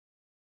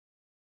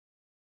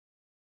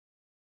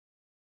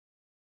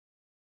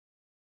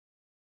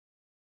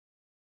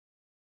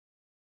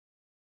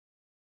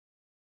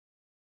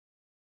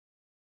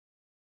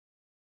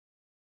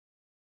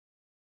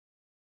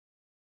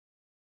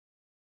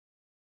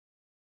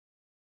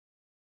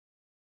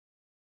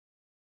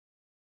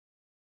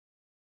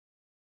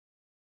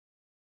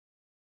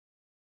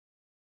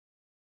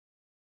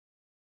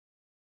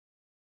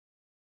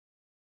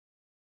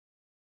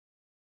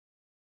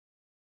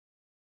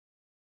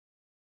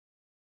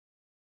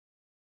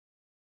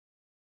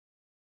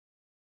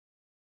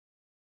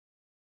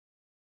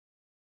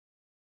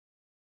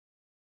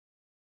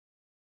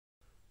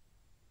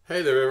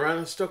Hey there,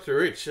 everyone. It's Dr.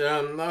 Rich.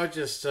 I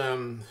just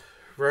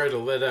wrote a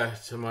letter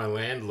to my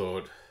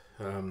landlord.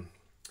 Um,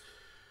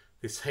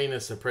 this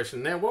heinous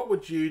oppression. Now, what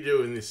would you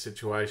do in this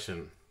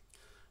situation?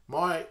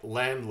 My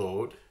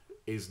landlord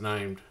is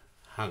named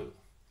Hung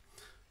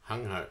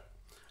Ho,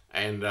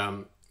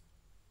 and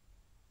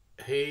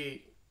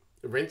he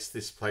rents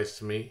this place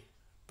to me,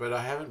 but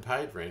I haven't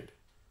paid rent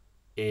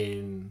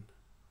in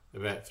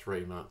about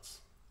 3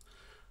 months.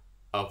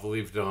 I've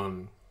lived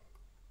on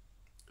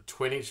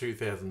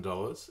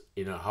 $22,000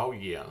 in a whole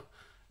year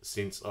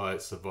since I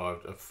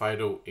survived a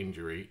fatal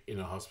injury in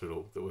a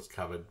hospital that was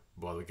covered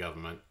by the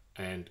government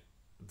and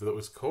that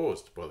was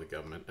caused by the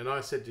government. And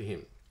I said to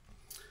him,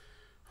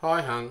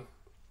 "Hi, Hung,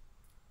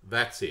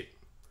 that's it.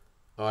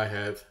 I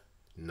have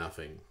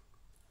nothing.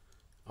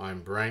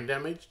 I'm brain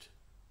damaged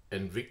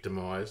and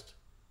victimised,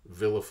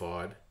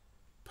 vilified,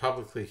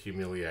 publicly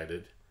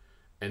humiliated,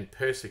 and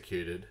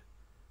persecuted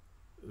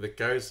that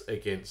goes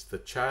against the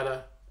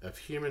Charter of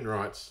Human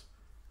Rights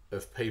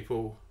of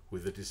people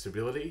with a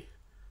disability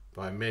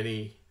by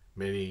many,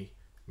 many,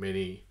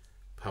 many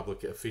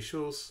public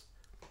officials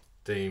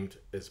deemed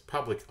as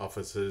public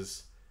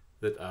officers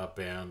that are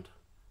bound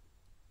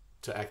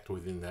to act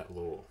within that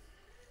law.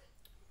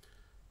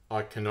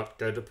 I cannot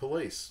go to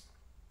police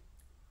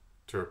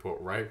to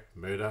report rape,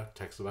 murder,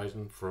 tax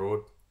evasion,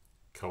 fraud,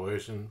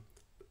 coercion,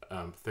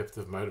 theft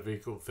of motor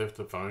vehicle, theft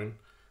of phone,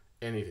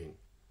 anything.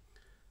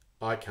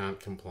 I can't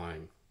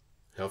complain.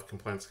 Health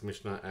Complaints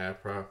Commissioner,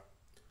 APRA,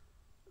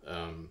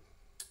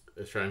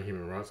 Australian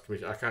Human Rights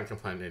Commission. I can't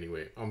complain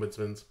anywhere.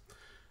 Ombudsman's.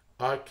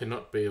 I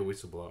cannot be a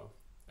whistleblower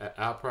at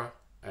APRA,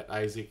 at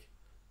ASIC,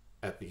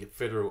 at the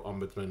Federal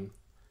Ombudsman,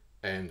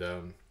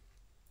 and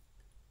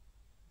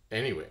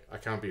anywhere. I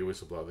can't be a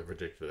whistleblower. They've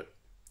rejected it.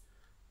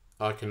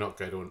 I cannot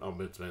go to an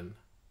ombudsman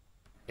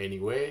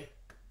anywhere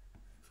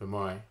for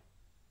my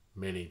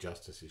many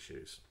justice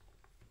issues.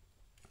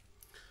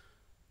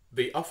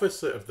 The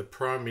Office of the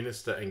Prime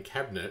Minister and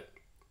Cabinet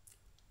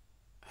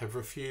have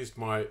refused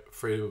my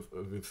freedom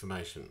of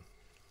information.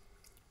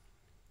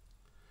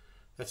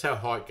 That's how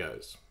high it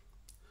goes.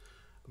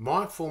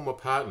 My former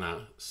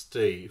partner,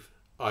 Steve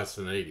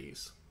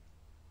Isonides,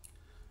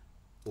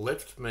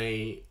 left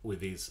me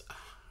with his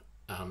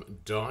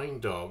dying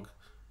dog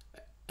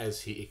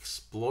as he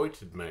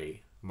exploited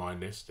me, my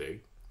nest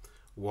egg,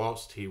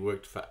 whilst he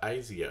worked for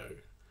ASIO,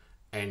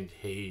 and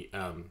he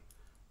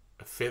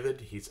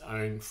feathered his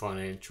own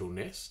financial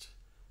nest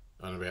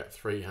on about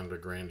 300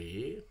 grand a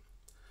year.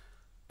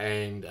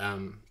 And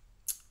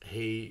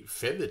he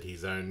feathered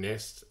his own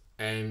nest,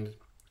 and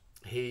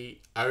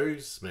he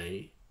owes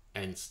me,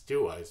 and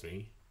still owes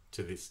me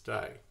to this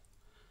day,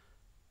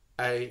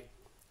 a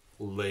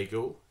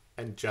legal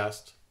and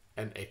just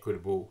and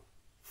equitable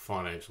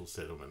financial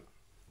settlement.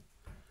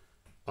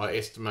 I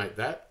estimate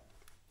that,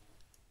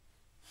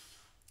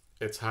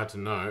 it's hard to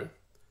know,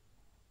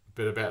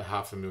 but about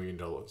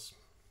 $500,000.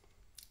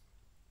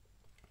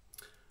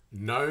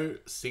 No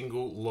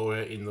single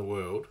lawyer in the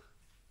world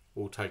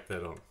will take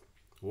that on.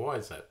 Why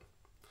is that?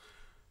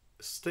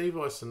 Steve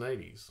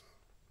Isonides,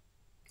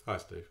 hi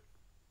Steve,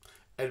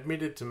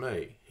 admitted to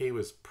me he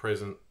was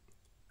present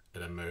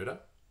at a murder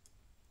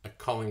at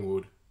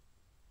Collingwood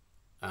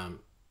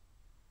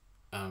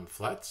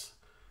flats,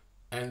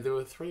 and there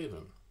were 3 of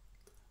them.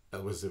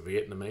 It was a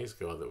Vietnamese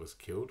guy that was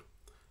killed,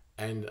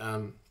 and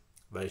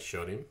they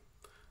shot him,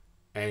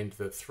 and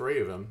the 3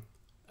 of them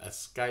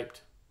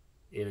escaped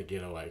in a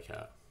getaway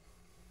car.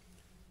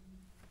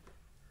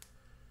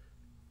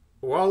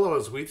 While I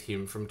was with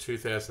him from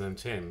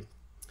 2010,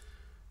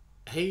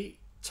 he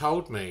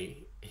told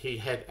me he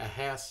had a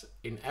house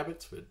in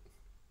Abbotsford.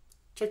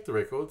 Check the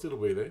records, it'll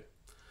be there.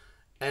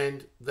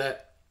 And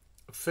that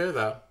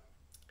further,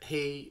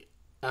 he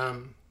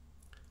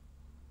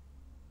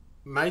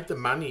made the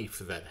money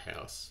for that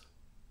house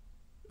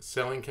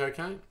selling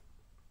cocaine.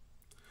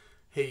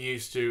 He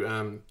used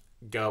to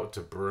go up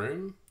to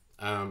Broome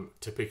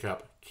to pick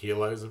up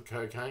kilos of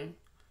cocaine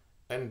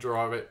and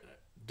drive it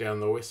down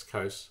the west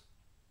coast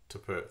to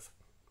Perth.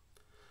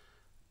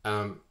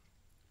 I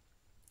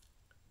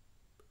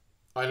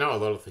know a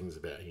lot of things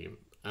about him.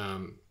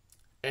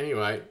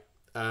 Anyway,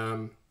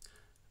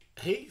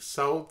 he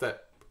sold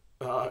that.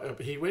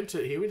 He went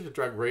to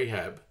drug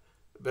rehab,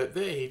 but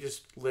there he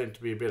just learned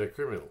to be a better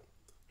criminal.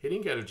 He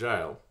didn't go to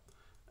jail,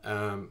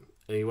 and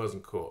he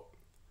wasn't caught.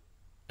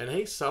 And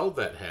he sold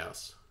that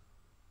house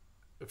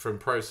from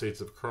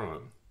proceeds of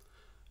crime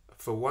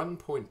for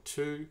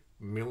 $1.2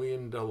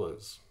 million.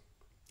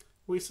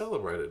 We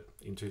celebrated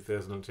in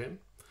 2010,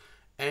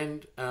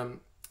 and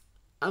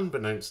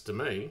unbeknownst to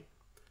me,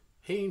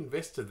 he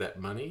invested that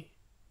money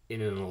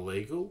in an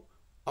illegal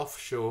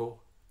offshore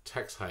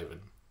tax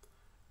haven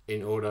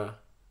in order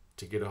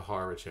to get a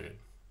high return.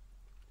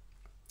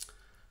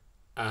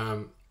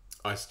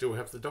 I still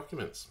have the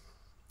documents.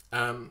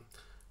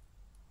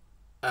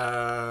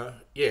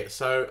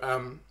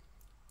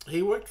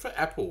 He worked for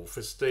Apple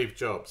for Steve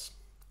Jobs.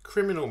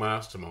 Criminal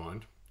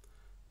mastermind,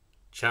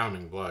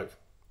 charming bloke,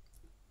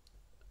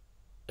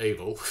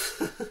 evil.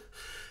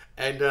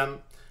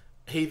 And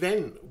he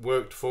then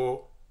worked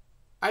for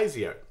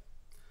ASIO,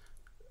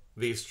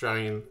 the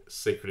Australian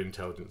Secret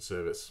Intelligence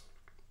Service.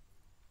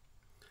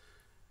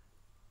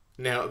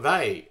 Now,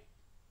 they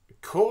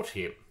caught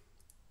him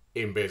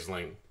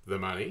embezzling the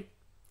money,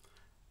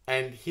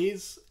 and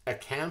his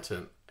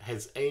accountant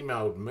has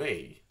emailed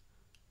me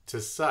to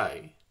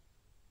say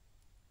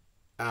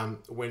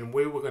when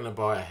we were going to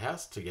buy a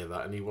house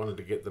together and he wanted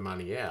to get the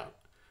money out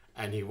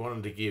and he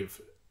wanted to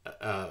give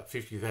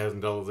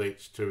 $50,000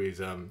 each to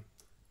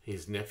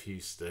his nephew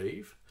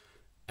Steve,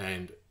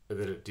 and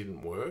that it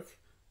didn't work,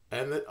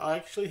 and that I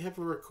actually have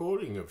a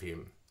recording of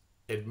him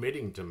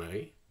admitting to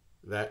me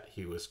that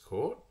he was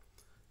caught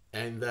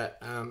and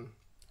that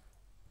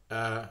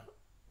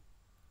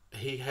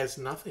he has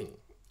nothing,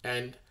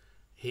 and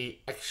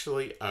he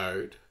actually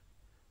owed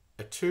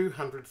a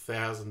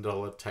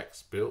 $200,000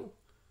 tax bill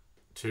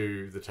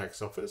to the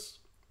tax office,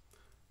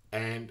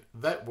 and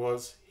that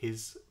was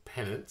his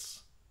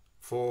penance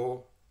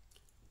for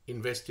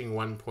investing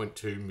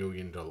 $1.2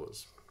 million.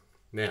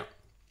 Now,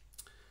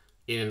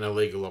 in an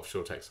illegal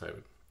offshore tax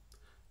haven.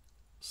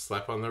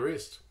 Slap on the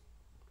wrist.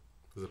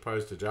 As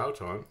opposed to jail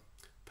time,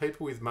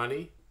 people with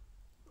money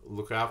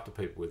look after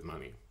people with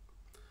money.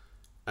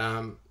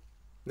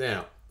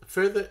 Now,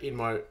 further in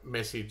my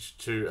message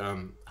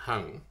to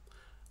Hung,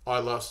 I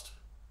lost,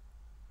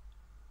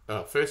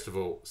 first of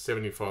all,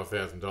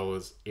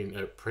 $75,000 in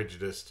a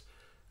prejudiced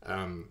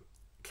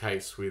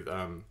case with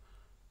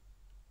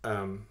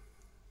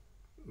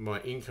my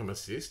income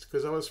assist,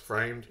 because I was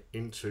framed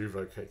in 2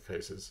 vocate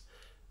cases.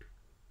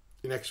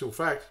 In actual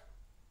fact,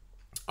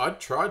 I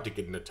tried to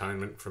get an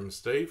atonement from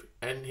Steve,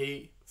 and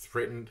he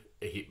threatened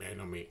a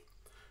hitman on me.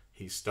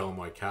 He stole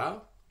my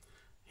car,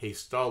 he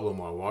stole all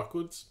my white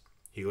goods,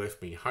 he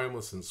left me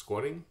homeless and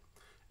squatting,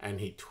 and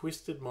he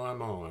twisted my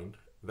mind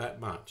that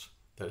much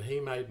that he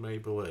made me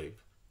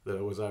believe that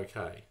it was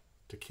okay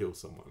to kill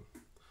someone.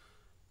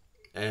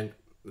 And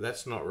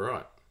that's not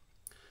right.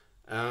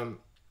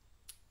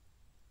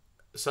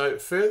 So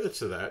further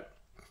to that,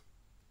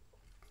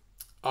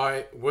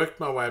 I worked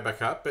my way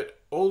back up, but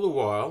all the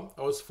while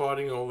I was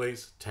fighting all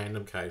these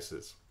tandem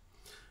cases.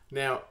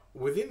 Now,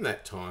 within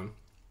that time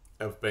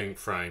of being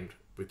framed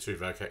with 2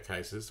 VOCAT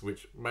cases,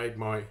 which made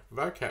my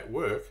VOCAT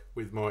work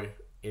with my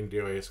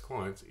NDIS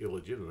clients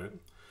illegitimate,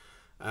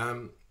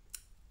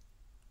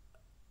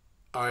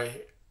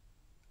 I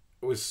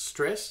was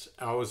stressed.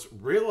 I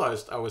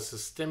realised I was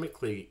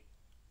systemically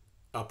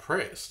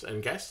oppressed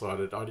and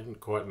gaslighted. I didn't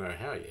quite know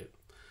how yet.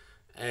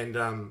 And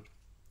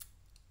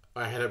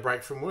I had a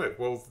break from work.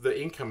 Well,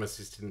 the income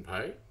assist didn't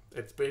pay.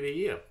 It's been a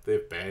year.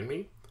 They've banned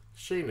me.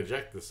 Sheena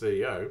Jack, the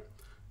CEO,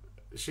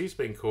 she's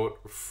been caught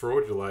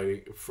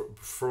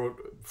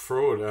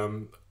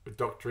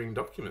doctoring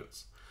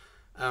documents.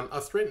 I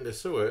threatened to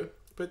sue her,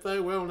 but they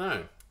well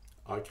know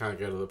I can't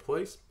go to the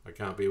police, I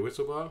can't be a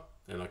whistleblower,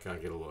 and I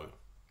can't get a lawyer.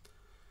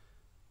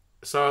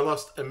 So I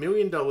lost $1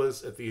 million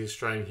at the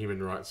Australian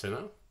Human Rights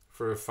Centre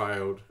for a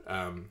failed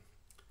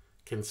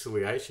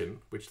conciliation,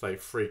 which they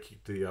free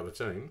kicked to the other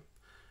team.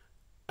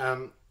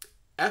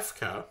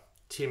 AFCA,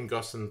 Tim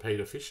Goss and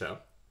Peter Fisher,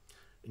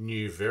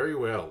 knew very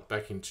well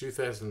back in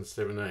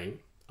 2017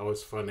 I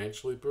was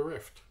financially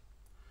bereft.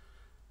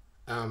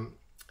 And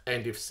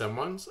if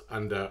someone's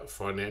under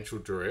financial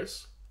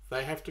duress,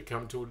 they have to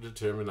come to a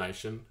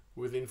determination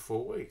within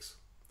 4 weeks.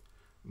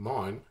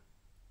 Mine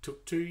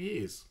took 2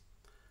 years.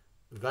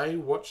 They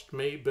watched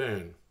me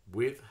burn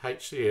with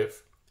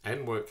HCF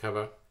and work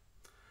cover,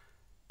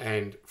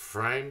 and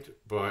framed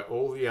by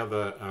all the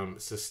other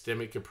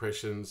systemic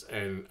oppressions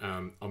and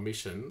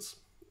omissions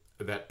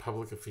that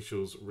public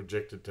officials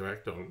rejected to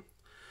act on.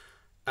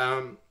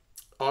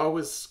 I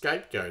was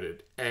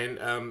scapegoated, and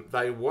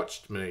they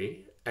watched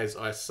me as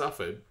I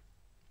suffered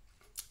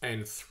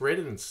and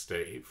threatened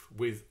Steve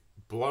with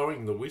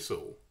blowing the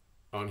whistle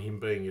on him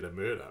being in a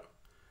murder.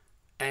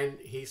 And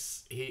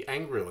he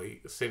angrily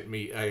sent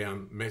me a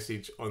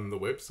message on the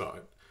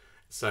website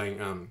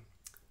saying,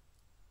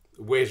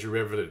 where's your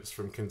evidence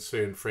from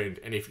concerned friend?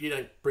 And if you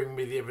don't bring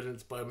me the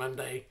evidence by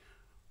Monday,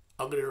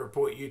 I'm going to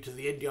report you to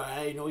the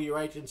NDIA and all your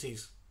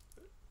agencies.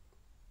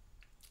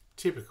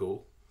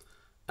 Typical.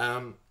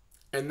 And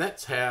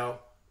that's how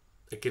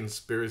a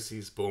conspiracy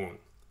is born.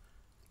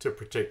 To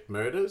protect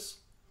murders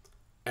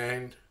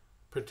and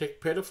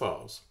protect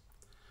pedophiles.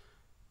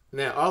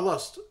 Now, I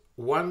lost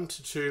 $1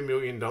 to $2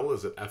 million at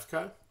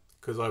AFCA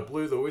because I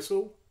blew the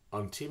whistle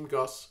on Tim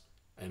Goss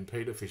and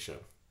Peter Fisher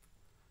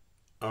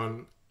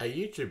on a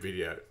YouTube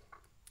video.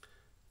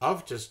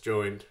 I've just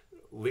joined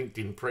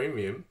LinkedIn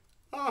Premium.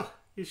 Oh,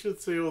 you should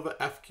see all the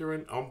AFCA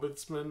and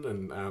ombudsman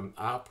and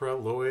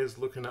APRA lawyers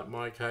looking up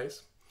my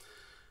case.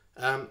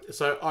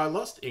 So I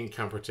lost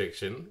income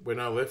protection when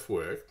I left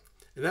work,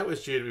 and that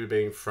was due to me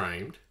being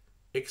framed,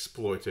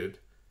 exploited,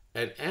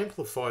 and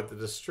amplified the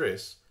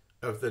distress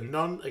of the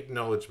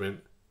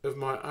non-acknowledgement of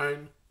my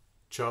own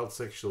child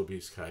sexual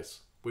abuse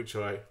case, which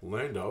I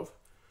learned of,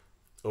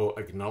 or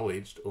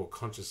acknowledged, or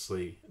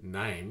consciously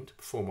named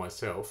for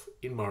myself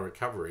in my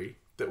recovery.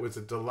 That was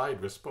a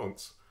delayed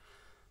response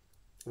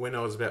when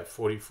I was about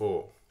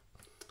 44.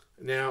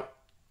 Now,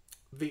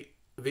 the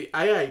the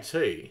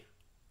AAT,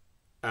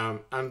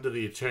 under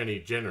the Attorney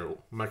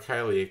General,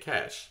 Michaelia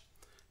Cash,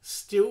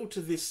 still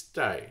to this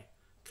day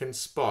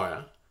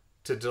conspire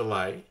to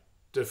delay,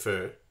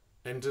 defer,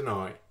 and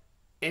deny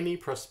any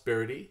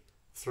prosperity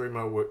through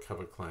my work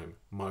cover claim,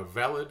 my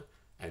valid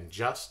and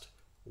just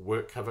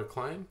work cover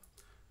claim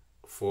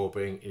for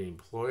being an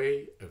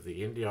employee of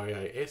the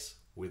NDIAS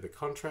with a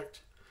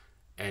contract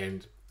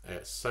and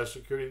a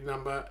social security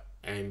number,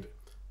 and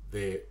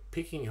they're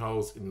picking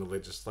holes in the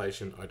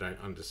legislation I don't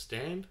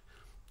understand,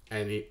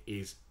 and it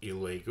is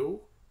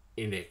illegal,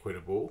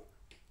 inequitable,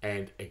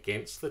 and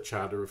against the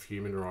Charter of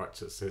Human Rights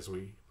that says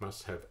we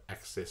must have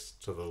access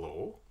to the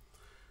law,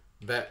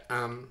 that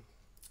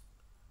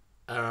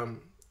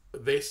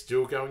they're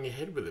still going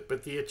ahead with it.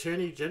 But the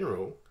Attorney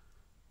General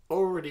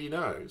already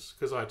knows,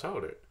 because I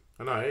told her,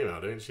 and I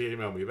emailed her, and she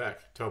emailed me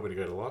back, told me to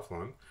go to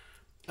Lifeline,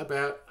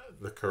 about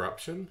the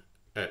corruption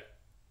at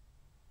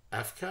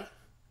AFCA,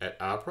 at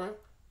APRA,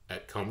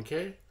 at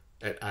Comcare,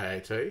 at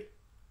AAT.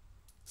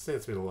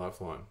 Sends me to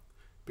Lifeline.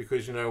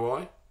 Because you know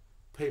why?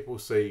 People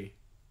see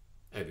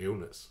an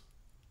illness.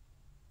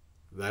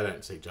 They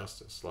don't see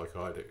justice like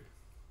I do.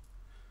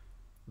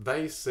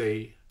 They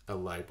see a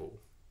label.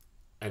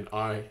 And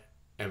I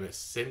am a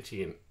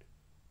sentient,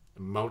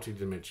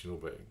 multi-dimensional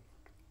being.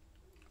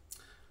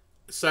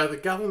 So the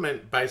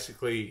government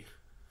basically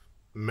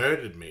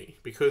murdered me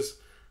because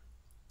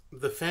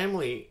the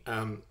family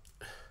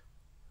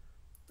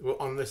were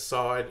on the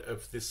side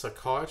of the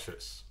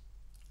psychiatrist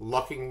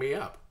locking me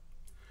up.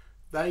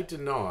 They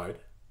denied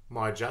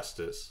my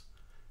justice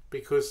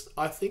because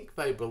I think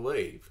they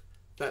believe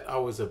that I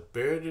was a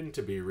burden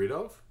to be rid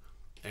of,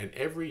 and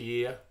every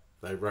year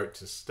they wrote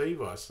to Steve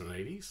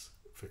Isonides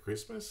for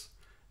Christmas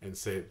and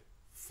said,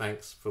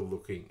 "Thanks for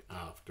looking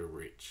after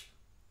Rich."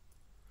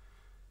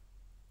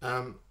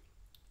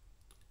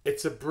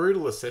 It's a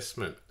brutal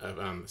assessment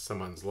of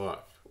someone's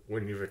life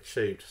when you've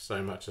achieved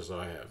so much as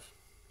I have.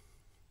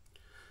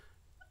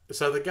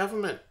 So the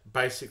government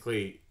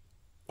basically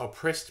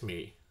oppressed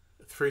me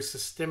through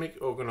systemic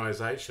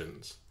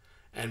organisations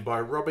and by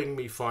robbing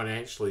me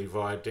financially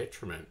via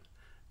detriment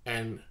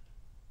and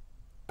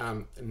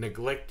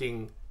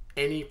neglecting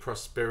any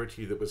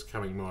prosperity that was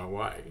coming my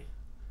way,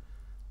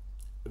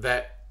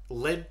 that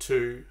led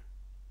to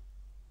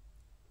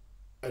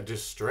a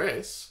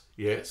distress,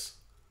 yes,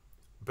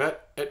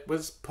 but it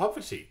was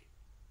poverty.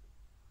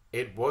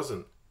 It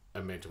wasn't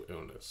a mental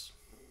illness.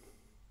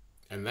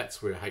 And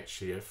that's where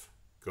HCF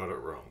got it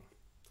wrong.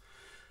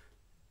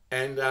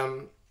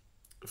 And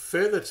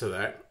further to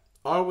that,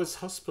 I was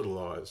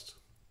hospitalised,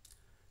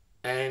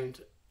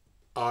 and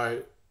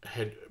I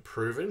had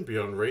proven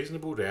beyond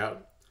reasonable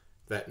doubt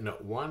that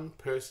not one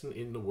person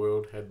in the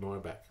world had my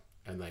back,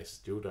 and they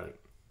still don't.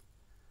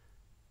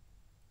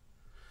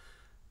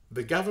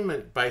 The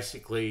government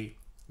basically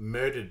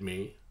murdered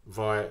me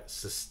via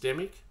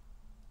systemic,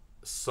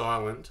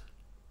 silent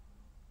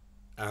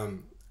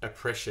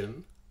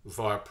oppression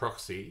via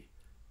proxy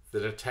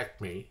that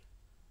attacked me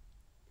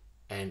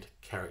and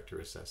character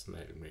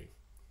assassinated me.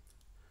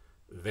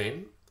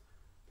 Then,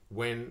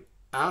 when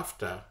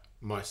after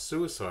my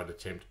suicide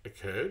attempt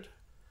occurred,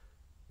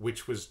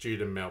 which was due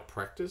to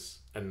malpractice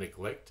and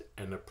neglect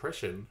and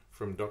oppression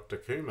from Dr.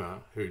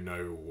 Kumar, who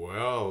know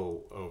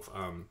well of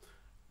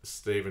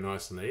Stephen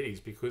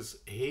Isonides, because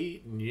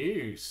he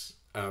knew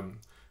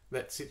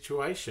that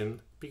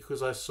situation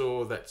because I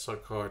saw that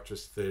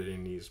psychiatrist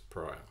 13 years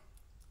prior.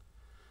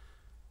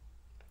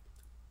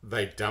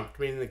 They dumped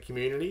me in the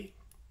community,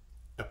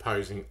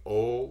 opposing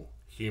all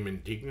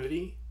human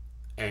dignity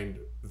and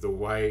the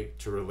way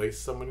to release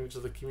someone into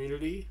the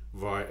community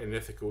via an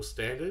ethical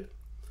standard,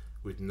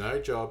 with no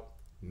job,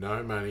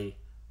 no money,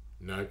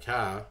 no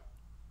car,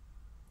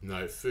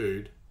 no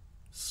food,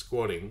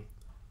 squatting.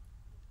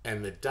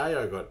 And the day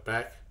I got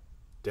back,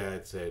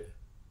 Dad said,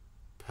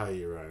 "Pay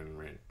your own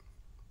rent."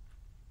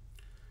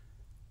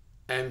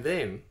 And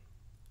then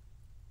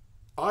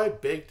I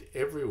begged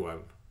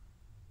everyone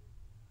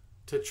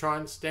to try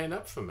and stand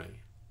up for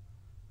me.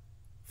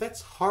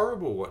 That's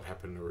horrible what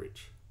happened to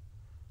Rich.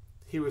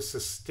 He was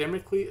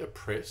systemically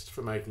oppressed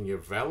for making a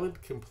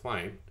valid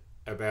complaint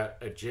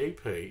about a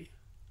GP,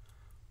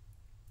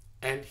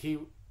 and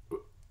he,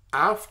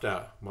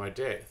 after my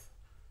death,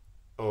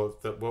 or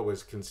what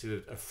was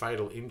considered a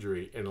fatal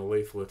injury and a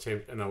lethal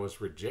attempt, and I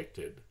was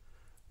rejected,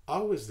 I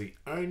was the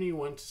only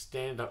one to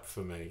stand up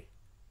for me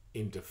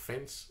in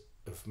defence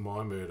of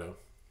my murder.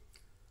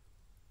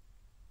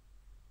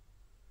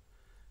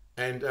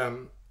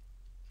 And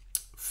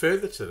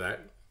further to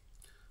that,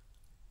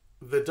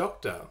 the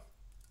doctor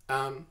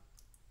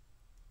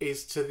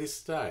is to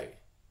this day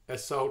a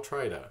sole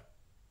trader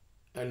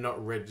and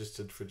not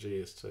registered for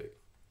GST.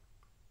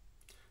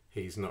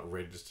 He's not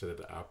registered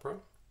at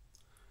APRA.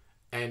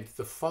 And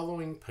the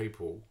following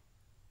people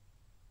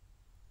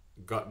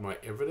got my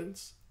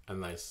evidence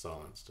and they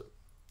silenced it: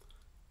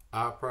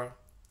 APRA,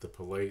 the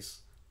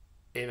police,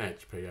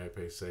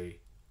 NHPAPC,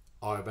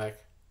 IBAC,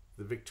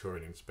 the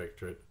Victorian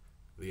Inspectorate,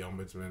 the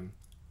Ombudsman,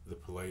 the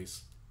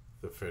police,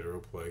 the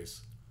Federal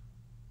Police,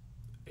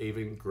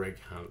 Even Greg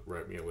Hunt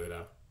wrote me a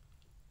letter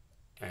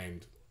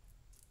and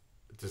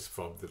just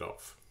fobbed it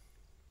off.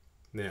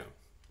 Now,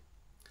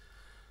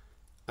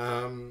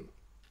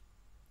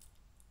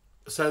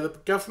 so the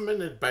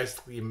government had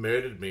basically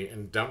murdered me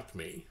and dumped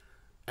me,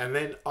 and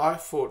then I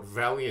fought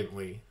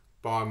valiantly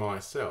by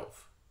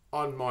myself,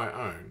 on my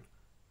own,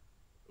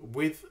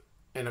 with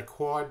an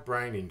acquired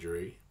brain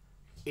injury,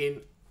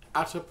 in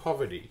utter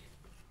poverty,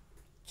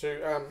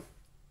 to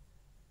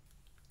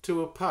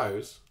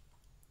oppose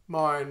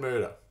my own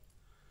murder.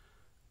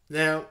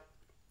 Now,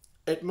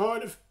 it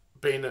might have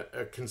been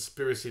a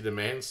conspiracy to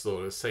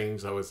manslaughter,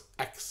 seeing I was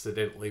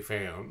accidentally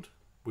found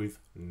with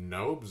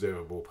no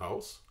observable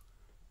pulse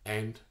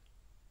and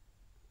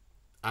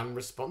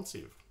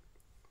unresponsive.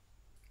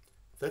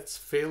 That's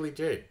fairly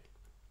dead.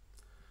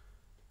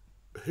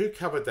 Who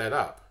covered that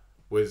up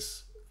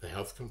was the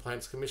Health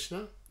Complaints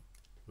Commissioner,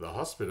 the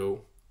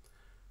hospital,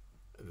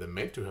 the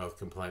Mental Health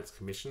Complaints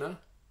Commissioner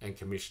and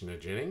Commissioner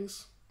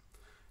Jennings,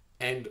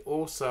 and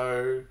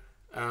also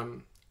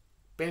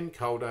Ben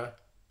Calder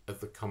of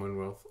the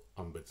Commonwealth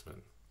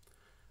Ombudsman.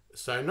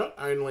 So not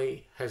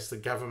only has the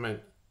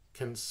government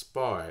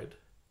conspired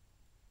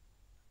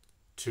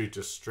to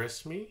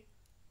distress me,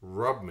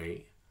 rob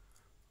me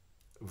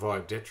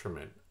via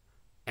detriment,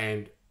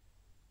 and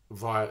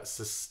via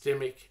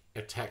systemic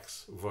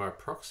attacks via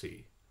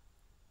proxy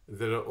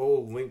that are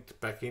all linked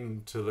back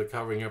into the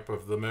covering up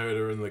of the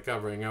murder and the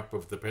covering up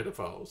of the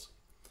pedophiles,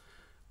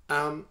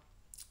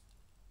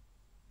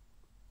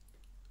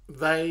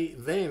 they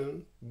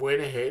then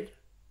went ahead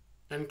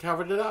and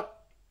covered it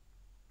up.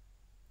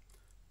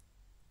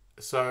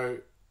 So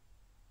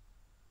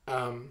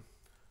I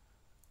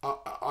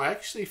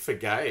actually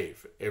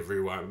forgave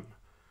everyone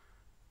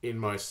in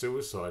my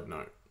suicide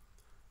note,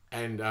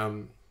 and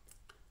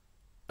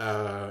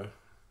I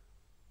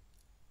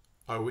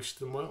wished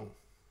them well,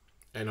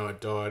 and I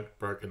died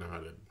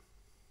brokenhearted.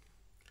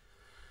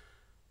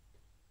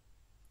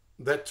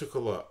 That took a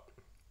lot,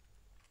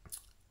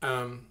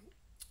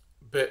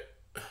 but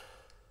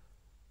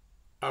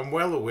I'm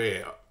well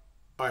aware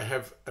I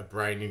have a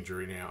brain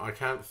injury now. I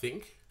can't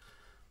think.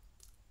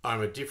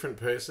 I'm a different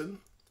person.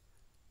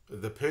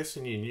 The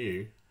person you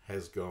knew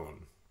has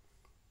gone.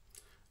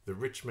 The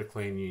Rich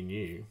Mclean you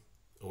knew,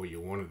 or you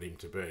wanted him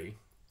to be,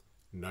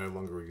 no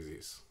longer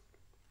exists.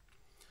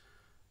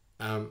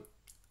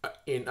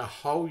 In a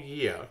whole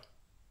year,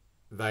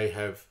 they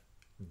have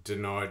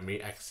denied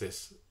me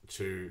access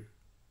to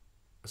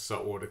a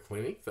saltwater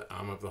clinic, the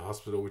arm of the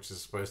hospital which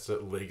is supposed to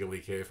legally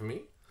care for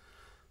me.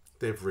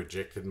 They've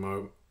rejected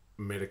my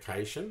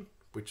medication,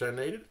 which I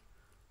needed.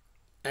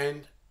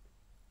 And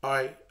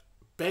I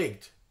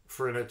begged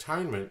for an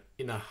atonement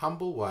in a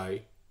humble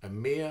way, a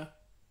mere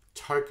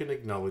token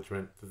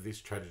acknowledgement that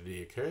this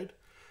tragedy occurred.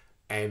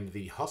 And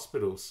the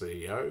hospital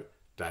CEO,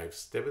 Dave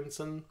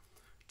Stevenson,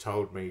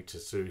 told me to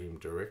sue him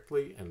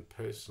directly and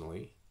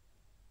personally,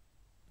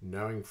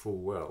 knowing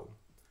full well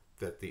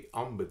that the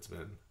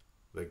ombudsman,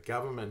 the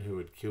government who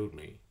had killed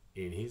me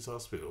in his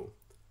hospital,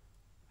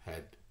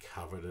 had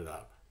covered it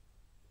up.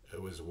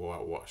 It was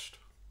whitewashed.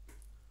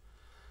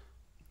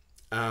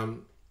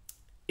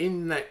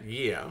 In that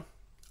year,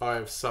 I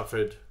have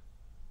suffered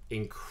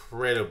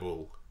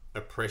incredible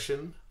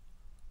oppression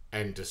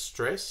and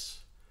distress,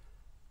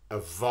 a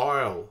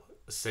vile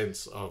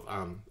sense of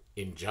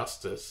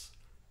injustice,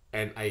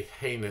 and a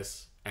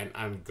heinous and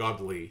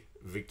ungodly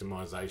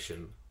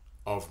victimisation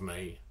of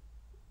me,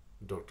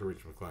 Dr.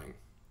 Rich Mclean.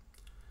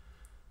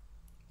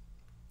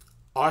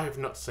 I have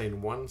not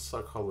seen one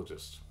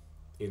psychologist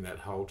in that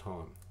whole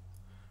time.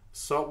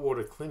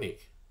 Saltwater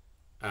Clinic,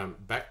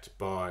 backed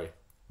by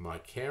my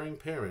caring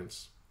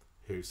parents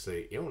who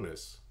see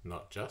illness,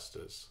 not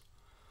justice,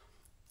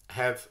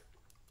 have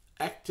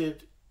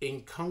acted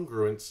in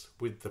congruence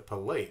with the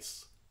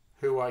police,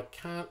 who I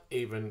can't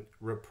even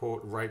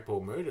report rape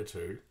or murder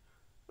to,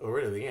 or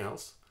anything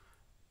else,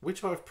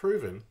 which I've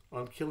proven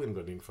on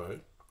killhim.info.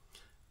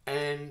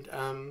 And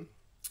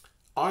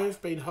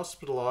I've been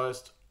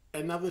hospitalised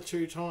another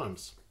 2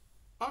 times.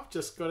 I've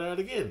just got out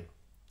again.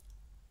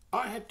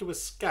 I had to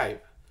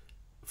escape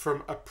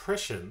from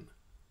oppression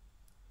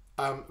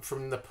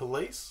from the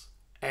police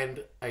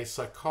and a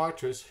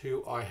psychiatrist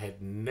who I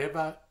had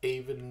never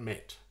even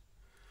met.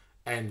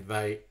 And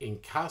they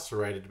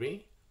incarcerated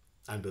me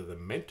under the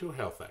Mental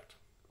Health Act.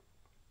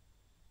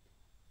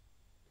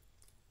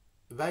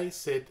 They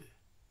said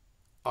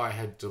I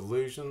had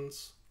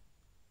delusions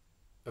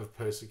of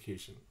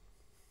persecution.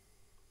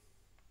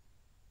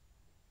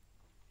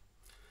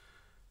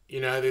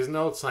 You know, there's an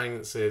old saying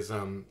that says,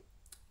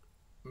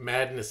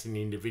 madness in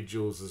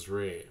individuals is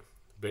rare,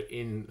 but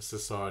in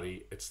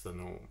society it's the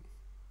norm.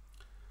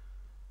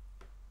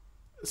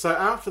 So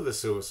after the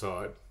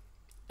suicide,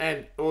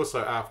 and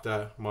also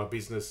after my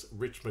business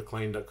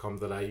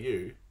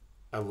richmclean.com.au,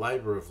 a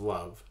labour of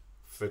love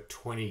for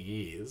 20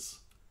 years,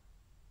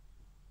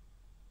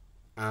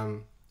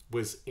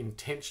 was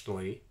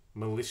intentionally,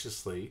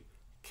 maliciously,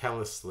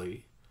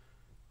 callously,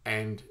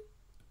 and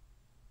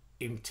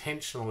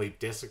intentionally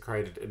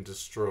desecrated and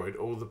destroyed.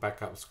 All the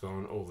backups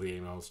gone, all the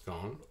emails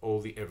gone, all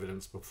the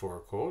evidence before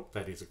a court.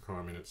 That is a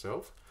crime in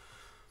itself.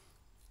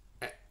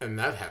 And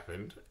that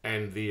happened.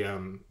 And the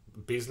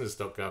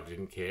business.gov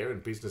didn't care,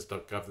 and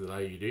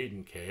business.gov.au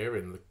didn't care,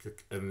 and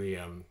the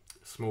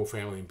small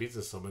family and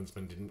business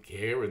ombudsman didn't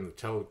care, and the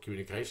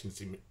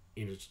telecommunications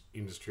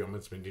industry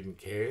ombudsman didn't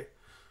care,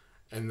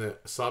 and the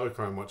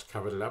cybercrime watch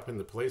covered it up, and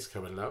the police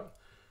covered it up.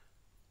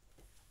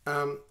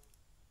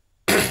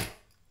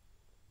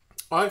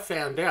 I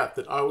found out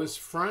that I was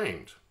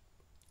framed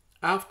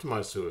after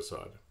my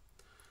suicide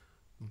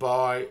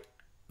by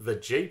the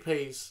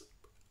GP's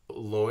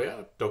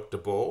lawyer, Dr.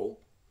 Ball,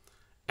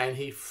 and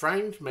he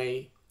framed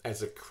me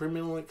as a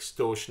criminal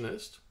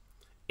extortionist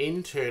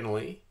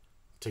internally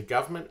to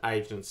government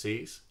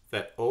agencies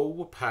that all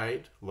were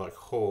paid like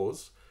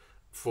whores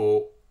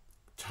for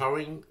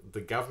towing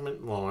the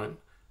government line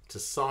to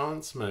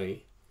silence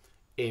me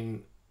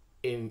in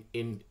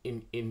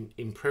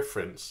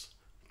preference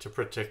to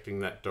protecting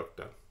that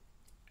doctor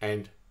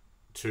and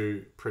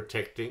to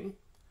protecting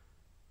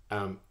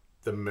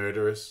the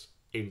murderous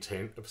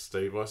intent of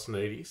Steve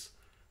Ioannidis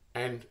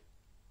and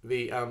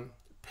the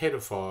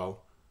pedophile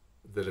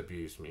that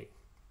abused me.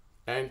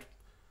 And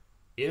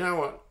you know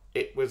what?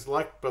 It was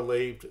like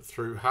believed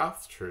through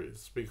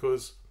half-truths,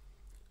 because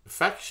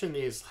faction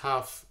is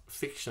half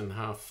fiction,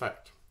 half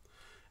fact.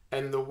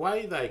 And the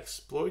way they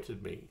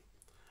exploited me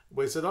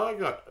was that I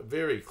got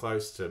very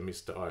close to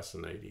Mr.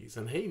 Ioannidis,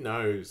 and he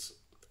knows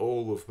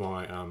all of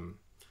my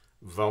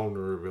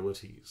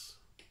vulnerabilities.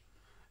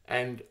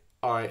 And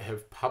I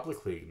have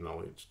publicly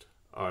acknowledged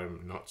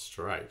I'm not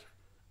straight.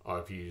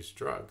 I've used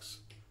drugs,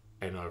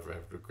 and I've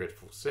had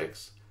regretful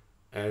sex,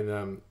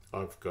 and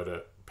I've got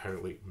a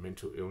apparently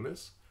mental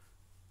illness.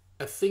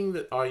 A thing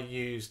that I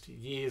used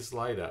years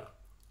later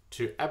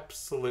to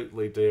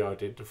absolutely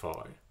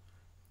de-identify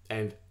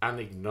and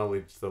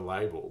unacknowledge the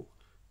label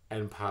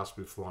and pass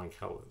with flying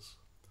colours.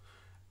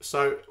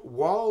 So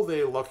while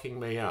they're locking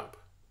me up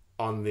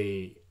on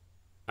the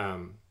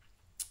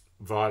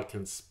via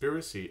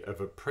conspiracy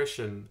of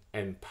oppression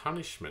and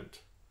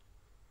punishment,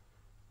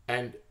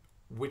 and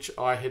which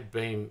I had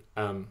been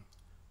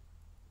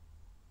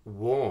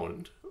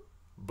warned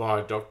by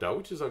a doctor,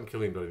 which is on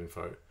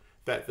killhim.info,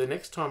 that the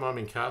next time I'm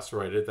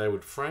incarcerated, they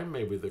would frame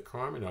me with a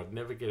crime and I'd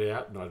never get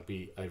out, and I'd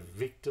be a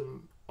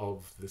victim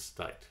of the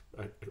state,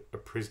 a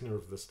prisoner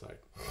of the state.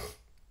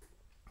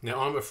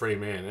 Now, I'm a free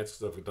man. That's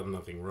because I've done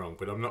nothing wrong,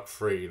 but I'm not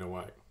free in a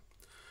way.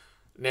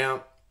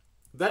 Now,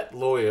 that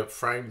lawyer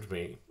framed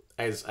me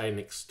as an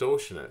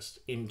extortionist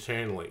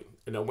internally,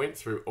 and I went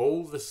through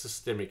all the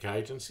systemic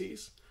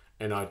agencies,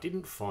 and I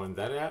didn't find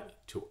that out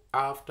till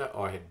after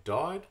I had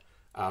died,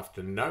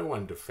 after no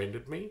one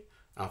defended me,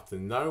 after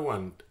no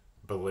one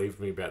believed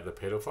me about the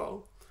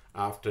pedophile,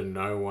 after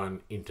no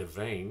one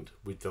intervened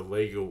with the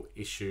legal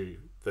issue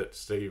that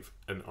Steve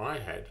and I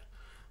had,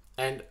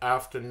 and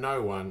after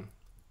no one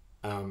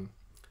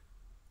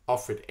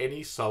offered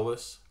any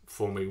solace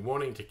for me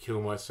wanting to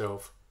kill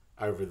myself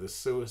over the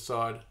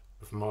suicide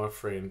of my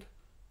friend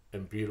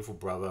and beautiful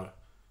brother,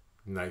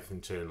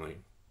 Nathan Turnley,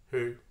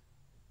 who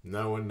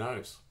no one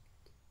knows,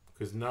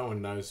 because no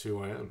one knows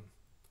who I am.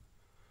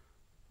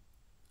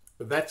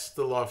 That's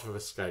the life of a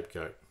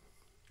scapegoat.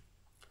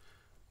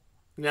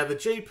 Now, the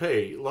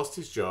GP lost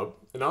his job,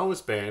 and I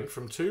was banned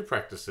from 2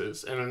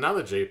 practices, and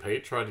another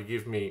GP tried to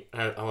give me,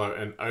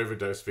 an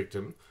overdose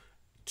victim,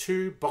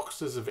 2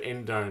 boxes of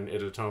endone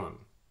at a time.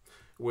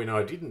 When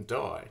I didn't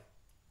die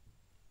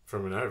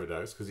from an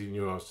overdose, because he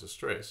knew I was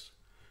distressed,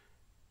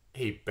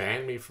 he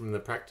banned me from the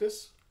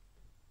practice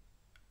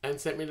and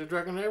sent me to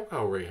drug and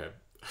alcohol rehab.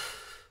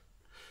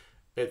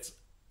 It's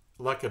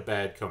like a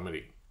bad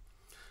comedy.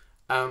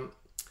 The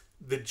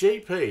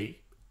GP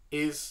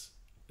is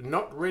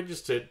not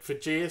registered for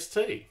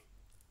GST,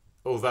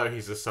 although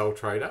he's a sole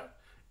trader,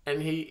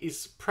 and he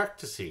is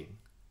practicing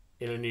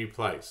in a new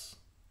place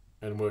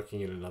and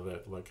working in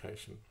another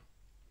location.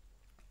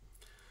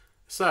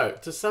 So,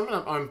 to sum it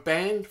up, I'm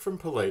banned from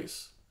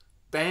police,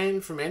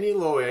 banned from any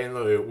lawyer in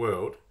the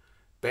world,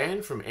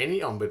 banned from any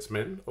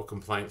ombudsman or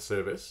complaint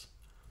service.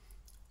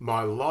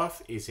 My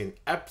life is in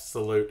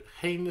absolute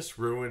heinous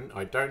ruin.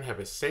 I don't have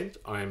a cent.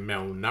 I am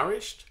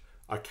malnourished.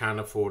 I can't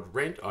afford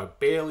rent. I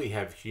barely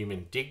have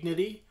human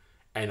dignity,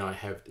 and I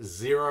have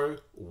zero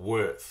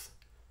worth.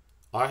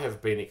 I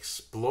have been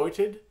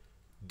exploited,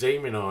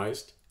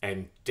 demonized,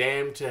 and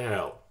damned to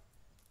hell.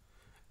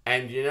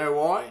 And you know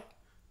why?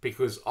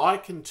 Because I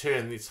can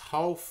turn this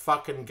whole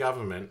fucking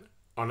government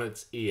on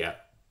its ear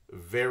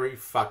very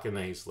fucking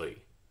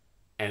easily.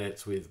 And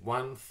it's with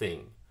one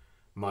thing: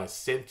 my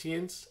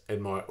sentience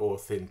and my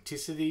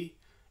authenticity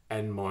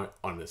and my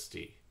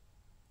honesty.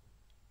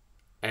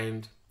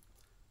 And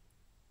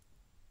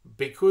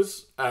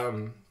because I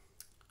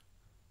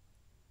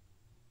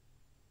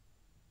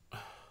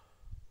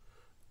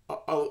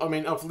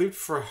mean, I've lived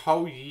for a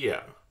whole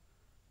year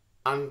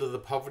under the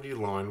poverty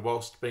line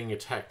whilst being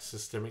attacked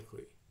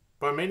systemically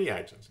by many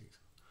agencies.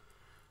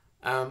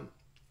 And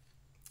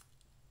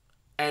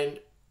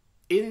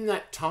in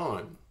that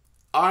time,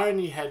 I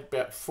only had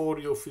about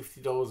 $40 or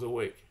 $50 a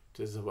week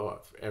to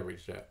survive,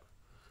 averaged out.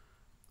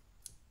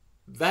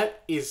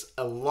 That is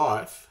a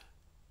life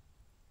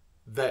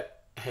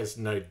that has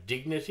no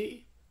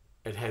dignity,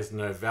 it has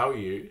no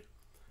value,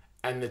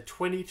 and the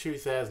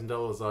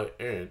 $22,000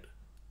 I earned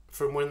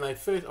from when they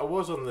first... I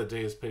was on the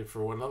DSP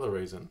for one other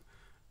reason.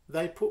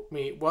 They put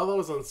me, while I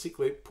was on sick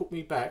leave, put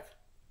me back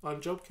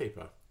on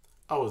JobKeeper.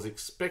 I was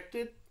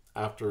expected,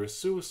 after a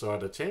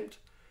suicide attempt,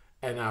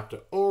 and after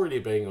already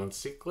being on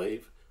sick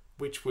leave,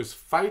 which was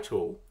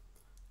fatal,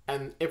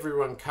 and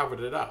everyone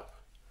covered it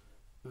up,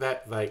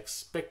 that they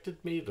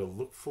expected me to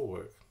look for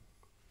work.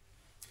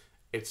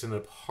 It's an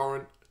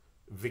abhorrent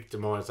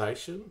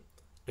victimisation.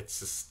 It's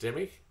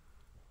systemic,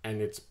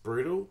 and it's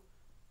brutal,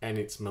 and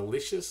it's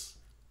malicious,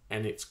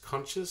 and it's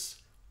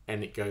conscious,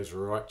 and it goes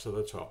right to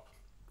the top.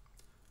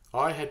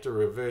 I had to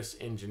reverse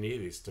engineer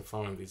this to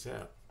find this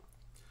out.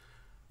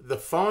 The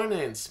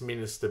Finance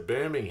Minister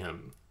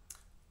Birmingham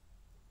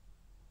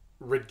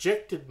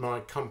rejected my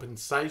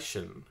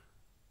compensation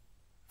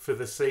for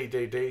the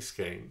CDD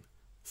scheme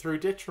through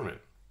detriment.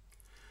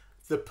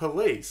 The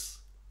police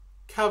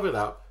covered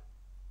up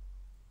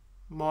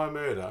my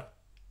murder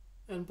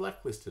and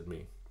blacklisted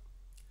me.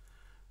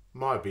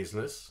 My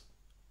business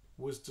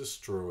was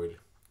destroyed.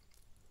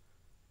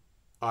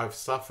 I've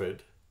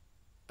suffered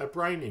a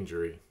brain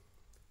injury.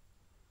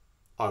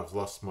 I've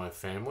lost my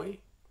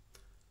family,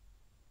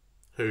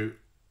 who,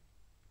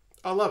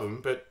 I love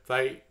them, but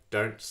they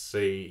don't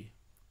see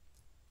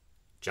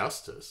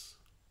justice.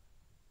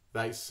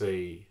 They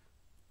see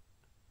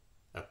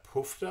a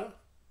poofter,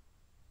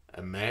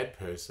 a mad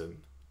person,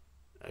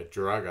 a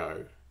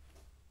druggo,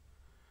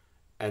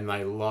 and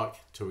they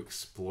like to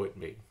exploit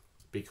me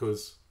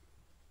because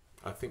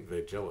I think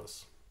they're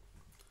jealous.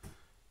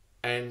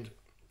 And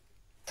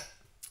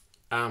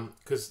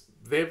because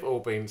they've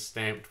all been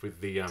stamped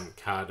with the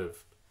card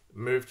of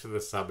move to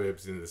the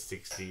suburbs in the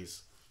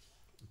 60s,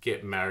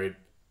 get married,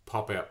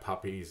 pop out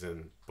puppies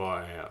and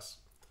buy a house.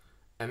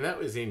 And that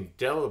was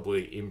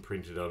indelibly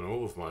imprinted on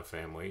all of my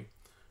family,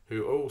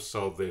 who all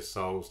sold their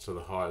souls to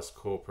the highest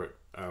corporate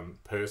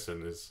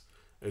person as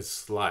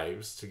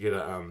slaves to get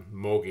a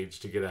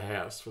mortgage to get a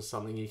house for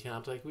something you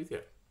can't take with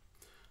you.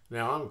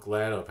 Now, I'm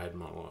glad I've had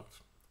my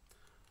life.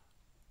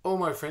 All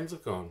my friends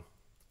have gone.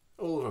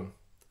 All of them.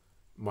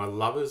 My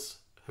lovers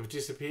have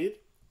disappeared.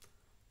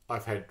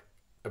 I've had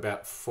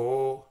about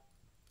 4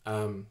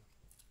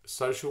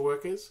 social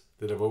workers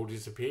that have all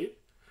disappeared.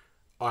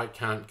 I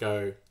can't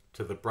go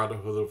to the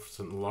Brotherhood of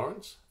St.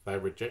 Lawrence. They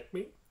reject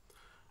me.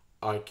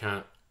 I'm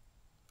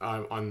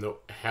on the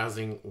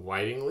housing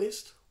waiting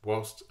list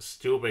whilst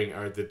still being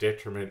owed the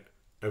detriment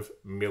of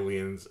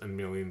millions and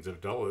millions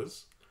of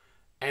dollars.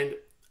 And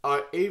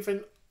I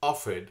even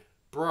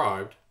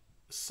bribed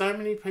so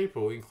many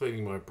people,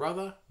 including my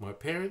brother, my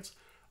parents.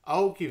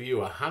 I'll give you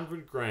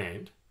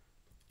 $100,000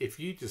 if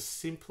you just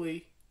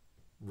simply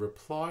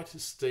reply to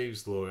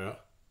Steve's lawyer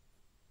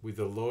with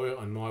a lawyer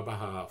on my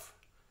behalf.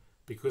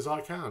 Because I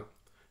can't.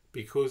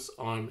 Because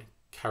I'm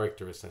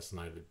character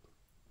assassinated.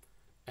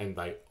 And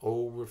they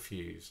all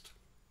refused.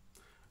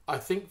 I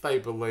think they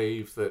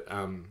believe that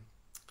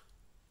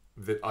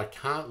that I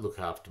can't look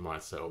after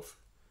myself,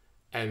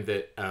 and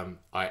that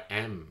I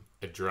am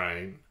a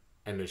drain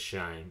and a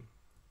shame.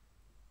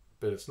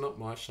 But it's not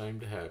my shame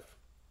to have.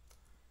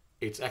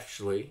 It's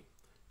actually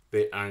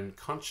their own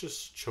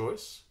conscious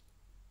choice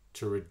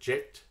to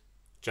reject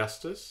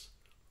justice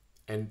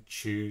and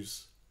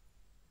choose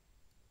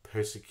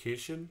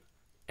persecution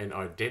and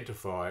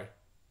identify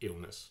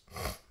illness.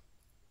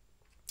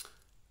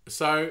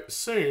 So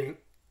soon,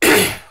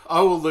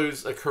 I will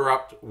lose a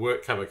corrupt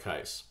work cover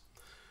case.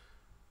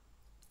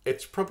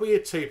 It's probably a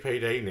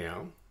TPD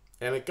now,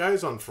 and it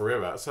goes on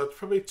forever, so it's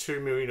probably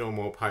 $2 million or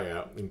more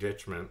payout in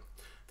detriment.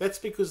 That's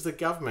because the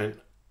government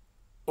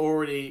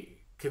already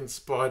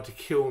conspired to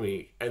kill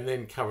me and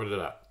then covered it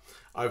up.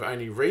 I've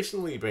only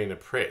recently been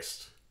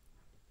oppressed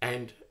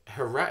and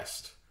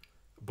harassed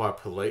by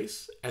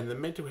police and the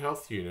mental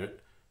health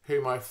unit,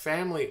 who my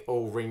family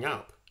all ring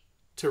up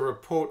to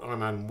report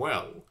I'm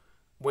unwell,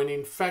 when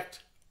in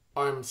fact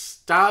I'm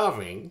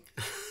starving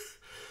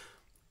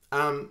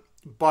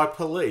by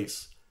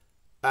police.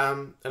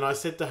 And I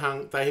said to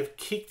Hung, they have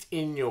kicked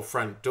in your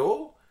front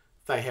door,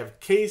 they have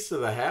keys to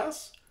the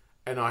house,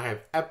 and I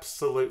have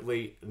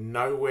absolutely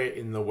nowhere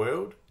in the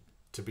world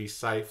to be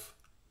safe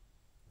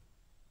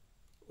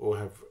or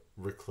have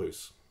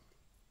recluse.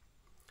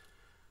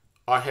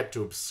 I had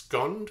to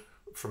abscond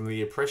from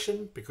the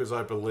oppression because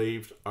I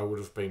believed I would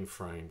have been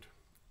framed.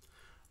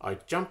 I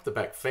jumped the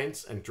back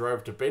fence and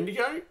drove to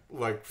Bendigo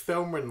like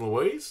Thelma and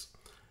Louise,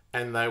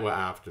 and they were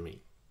after me.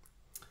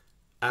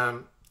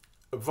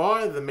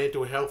 Via the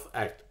Mental Health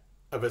Act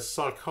of a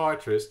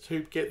psychiatrist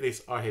who, get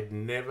this, I had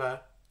never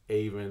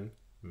even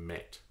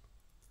met.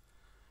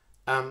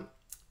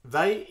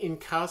 They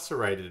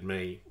incarcerated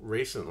me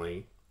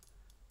recently.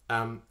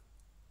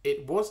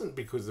 It wasn't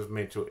because of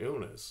mental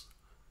illness,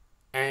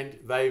 and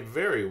they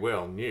very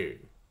well knew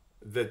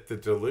that the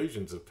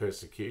delusions of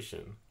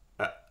persecution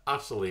are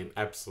utterly and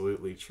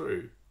absolutely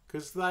true,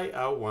 because they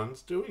are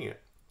ones doing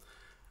it.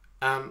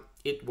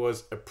 It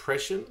was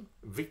oppression,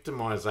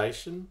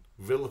 victimization,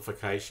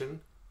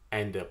 vilification,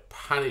 and a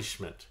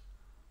punishment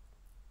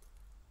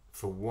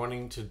for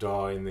wanting to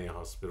die in their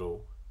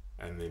hospital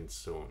and then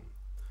sue them.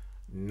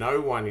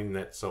 No one in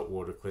that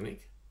saltwater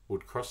clinic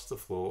would cross the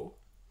floor,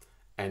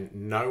 and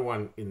no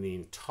one in the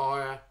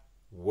entire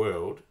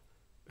world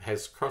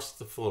has crossed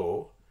the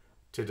floor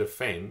to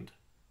defend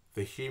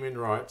the human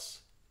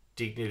rights,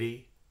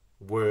 dignity,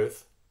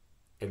 worth,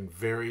 and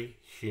very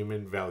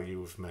human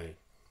value of me.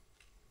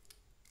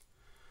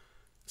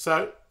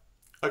 So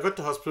I got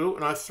to hospital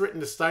and I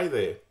threatened to stay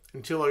there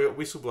until I got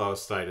whistleblower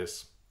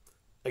status.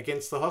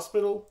 Against the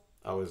hospital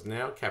I was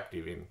now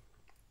captive in.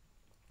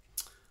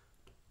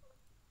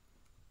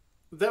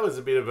 That was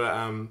a bit of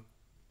a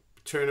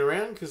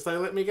turnaround because they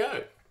let me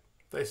go.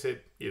 They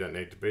said, you don't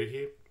need to be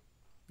here.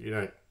 You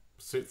don't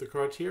suit the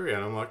criteria.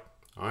 And I'm like,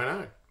 I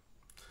know.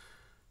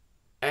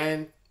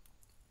 And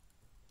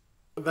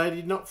they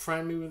did not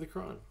frame me with a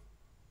crime.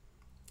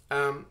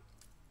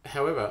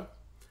 However,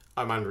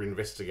 I'm under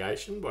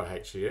investigation by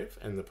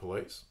HCF and the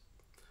police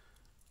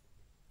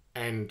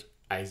and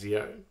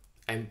ASIO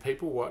and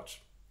People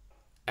Watch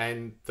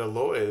and the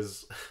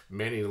lawyers,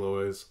 many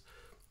lawyers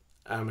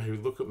who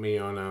look at me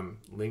on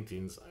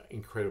LinkedIn's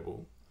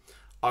incredible.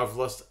 I've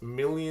lost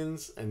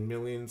millions and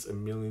millions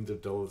and millions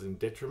of dollars in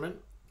detriment.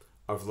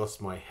 I've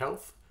lost my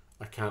health.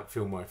 I can't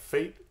feel my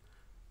feet.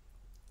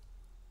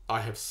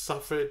 I have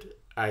suffered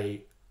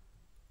a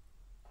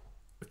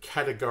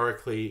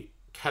categorically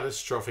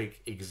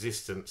catastrophic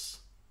existence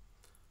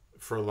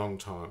for a long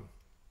time.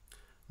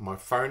 My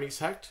phone is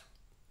hacked,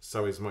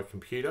 so is my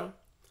computer.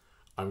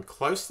 I'm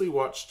closely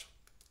watched.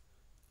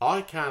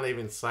 I can't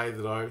even say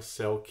that I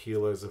sell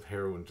kilos of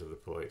heroin to the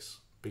police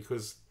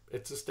because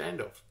it's a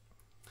standoff.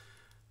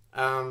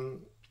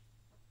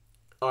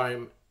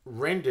 I'm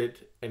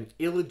rendered an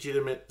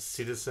illegitimate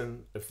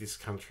citizen of this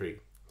country,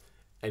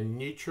 a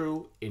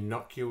neutral,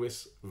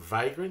 innocuous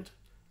vagrant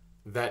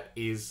that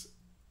is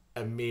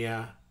a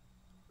mere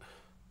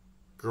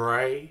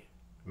grey,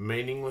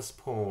 meaningless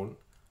pawn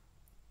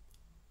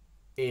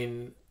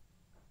in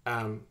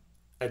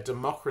a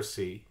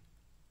democracy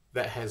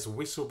that has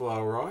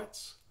whistleblower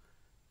rights,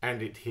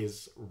 and it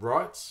has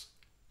rights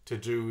to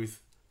do with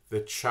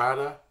the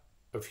Charter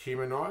of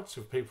Human Rights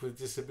of people with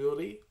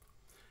disability,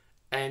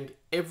 and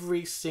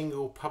every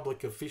single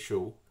public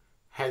official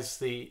has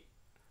the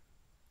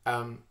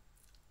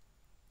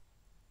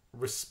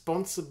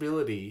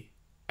responsibility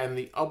and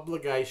the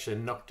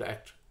obligation not to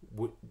act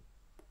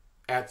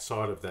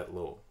outside of that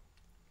law.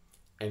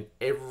 And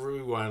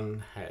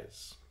everyone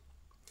has.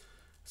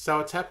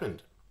 So it's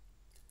happened.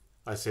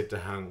 I said to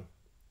Hung,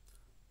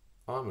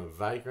 I'm a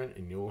vagrant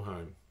in your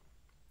home.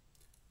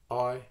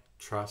 I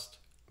trust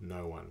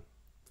no one.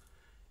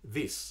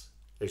 This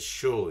is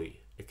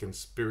surely a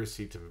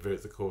conspiracy to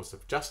pervert the course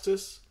of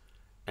justice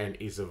and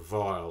is a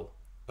vile,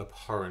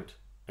 abhorrent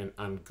and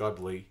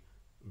ungodly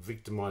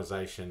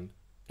victimization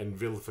and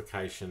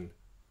vilification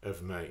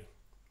of me.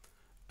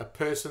 A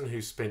person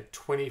who spent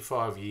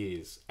 25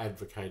 years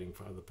advocating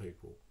for other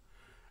people.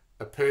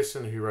 A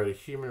person who wrote a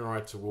Human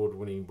Rights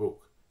Award-winning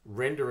book,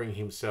 rendering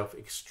himself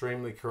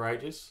extremely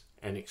courageous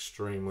and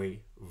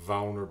extremely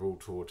vulnerable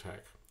to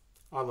attack.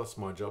 I lost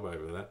my job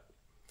over that.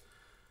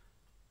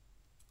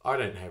 I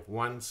don't have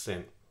 1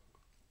 cent.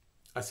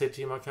 I said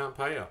to him, I can't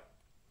pay you.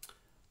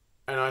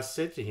 And I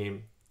said to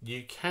him,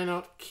 you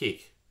cannot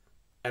kick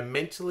a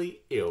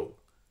mentally ill,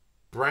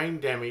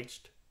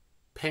 brain-damaged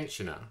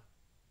pensioner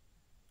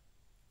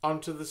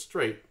onto the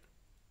street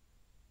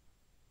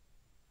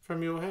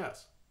from your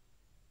house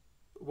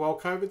while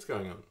COVID's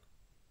going on.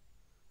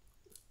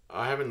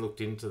 I haven't looked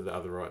into the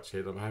other rights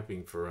yet. I'm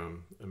hoping for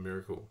a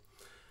miracle.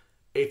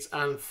 It's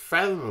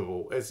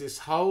unfathomable as this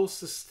whole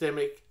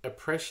systemic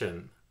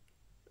oppression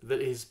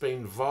that has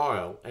been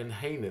vile and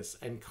heinous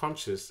and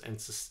conscious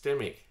and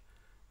systemic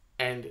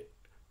and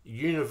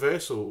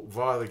universal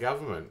via the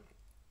government,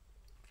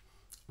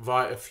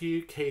 via a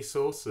few key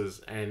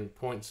sources and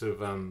points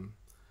of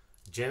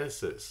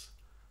genesis.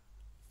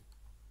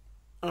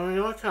 I mean,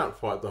 I can't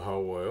fight the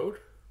whole world.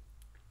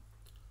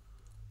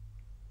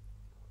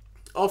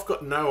 I've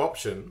got no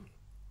option,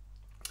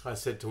 I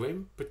said to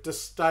him, but to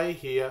stay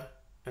here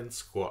and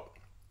squat.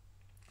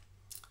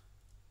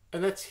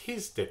 And that's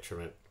his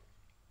detriment.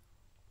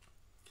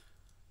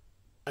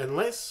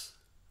 Unless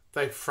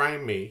they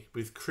frame me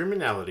with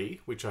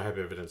criminality, which I have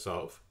evidence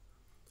of,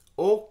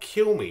 or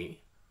kill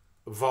me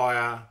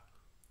via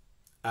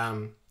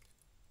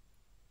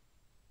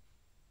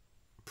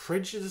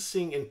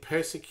prejudicing and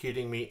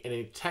persecuting me and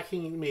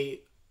attacking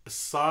me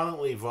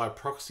silently via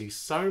proxy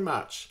so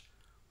much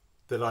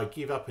that I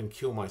give up and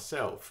kill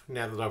myself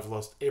now that I've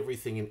lost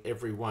everything and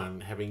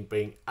everyone, having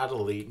been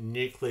utterly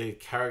nuclear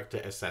character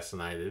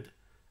assassinated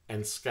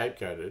and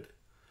scapegoated,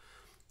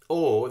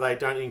 or they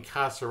don't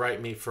incarcerate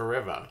me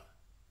forever.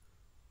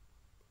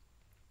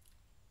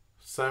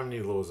 So many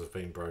laws have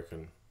been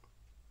broken.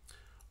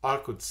 I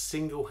could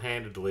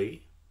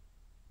single-handedly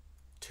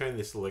turn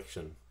this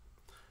election.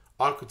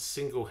 I could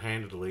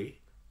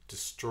single-handedly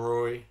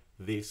destroy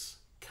this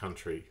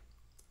country.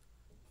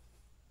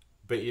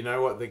 But you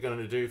know what they're going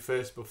to do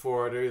first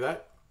before I do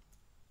that?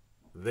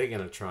 They're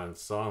going to try and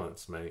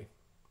silence me.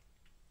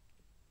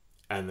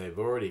 And they've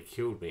already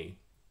killed me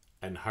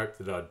and hoped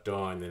that I'd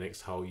die in the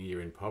next whole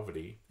year in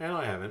poverty. And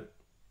I haven't.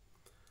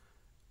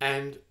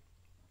 And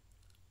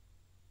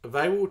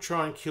they will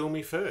try and kill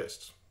me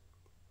first.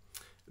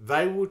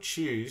 They will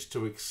choose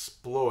to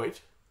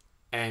exploit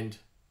and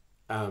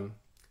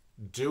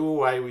do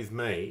away with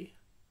me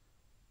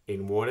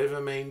in whatever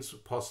means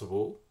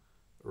possible,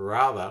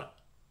 rather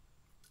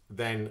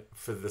than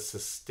for the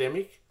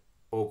systemic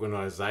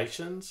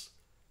organisations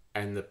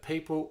and the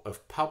people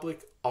of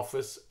public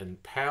office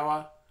and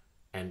power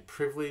and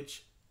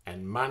privilege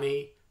and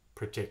money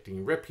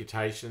protecting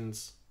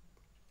reputations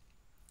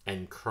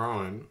and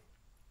crime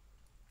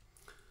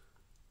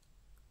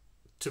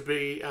to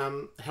be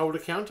held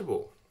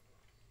accountable.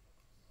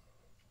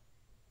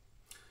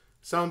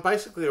 So I'm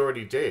basically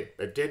already dead,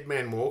 a dead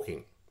man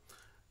walking.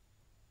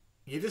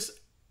 You just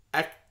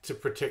act to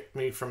protect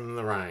me from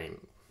the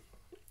rain.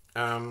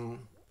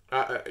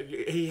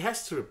 He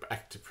has to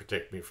act to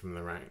protect me from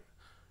the rain.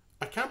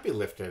 I can't be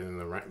left out in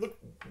the rain. Look,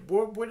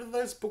 where are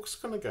those books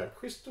going to go?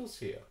 Crystal's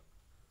here.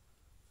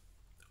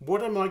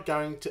 What am I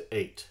going to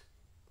eat?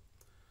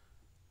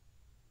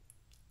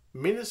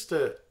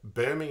 Minister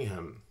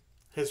Birmingham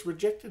has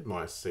rejected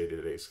my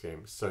CDD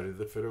scheme. So did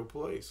the federal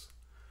police.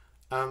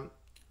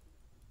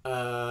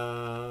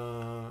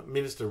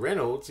 Minister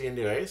Reynolds, the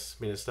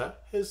NDIS minister,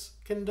 has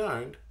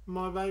condoned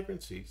my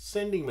vagrancy,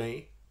 sending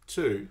me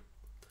to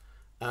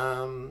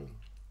a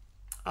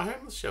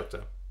homeless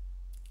shelter,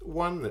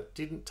 one that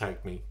didn't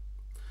take me.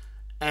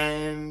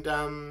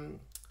 And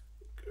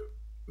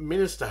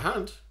Minister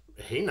Hunt,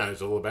 he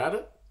knows all about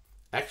it.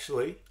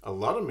 Actually, a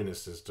lot of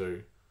ministers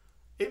do.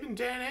 Even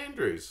Dan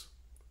Andrews.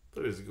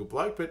 Thought he was a good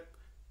bloke, but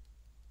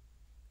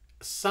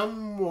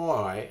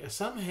somehow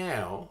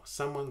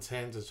someone's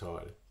hands are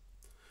tied.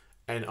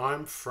 And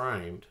I'm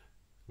framed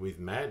with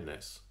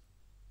madness,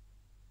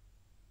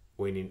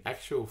 when in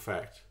actual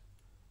fact,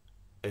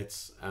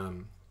 it's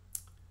a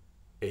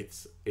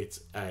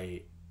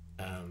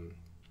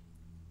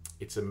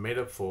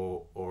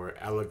metaphor or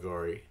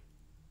allegory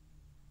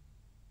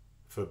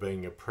for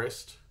being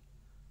oppressed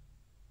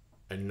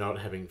and not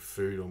having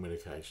food or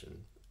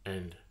medication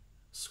and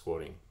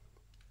squatting.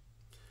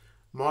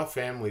 My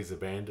family's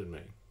abandoned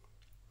me.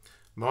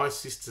 My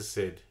sister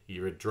said,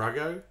 "You're a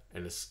druggo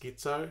and a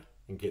schizo,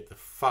 and get the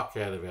fuck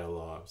out of our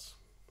lives."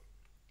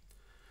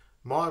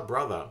 My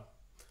brother,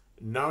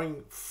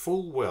 knowing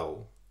full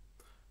well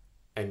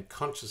and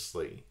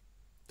consciously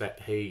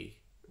that he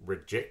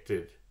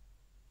rejected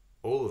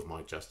all of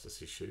my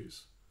justice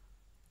issues,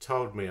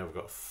 told me I've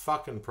got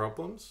fucking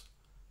problems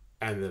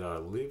and that I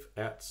live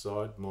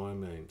outside my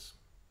means,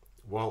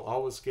 while I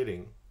was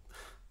getting,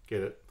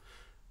 get it,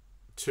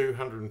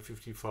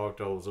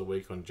 $255 a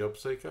week on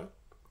JobSeeker,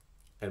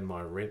 and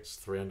my rent's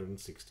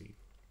 $360.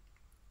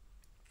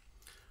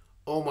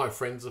 All my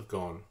friends have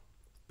gone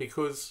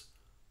because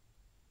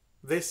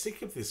they're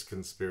sick of this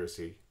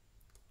conspiracy.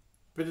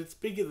 But it's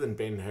bigger than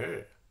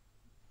Ben-Hur.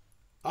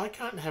 I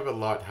can't have a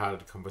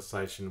light-hearted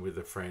conversation with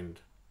a friend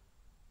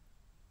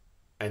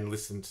and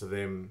listen to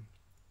them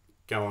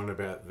go on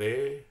about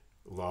their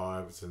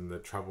lives and the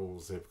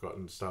troubles they've got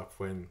and stuff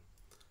when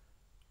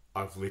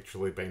I've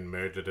literally been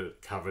murdered,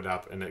 it covered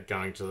up, and it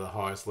going to the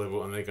highest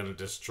level, and they're going to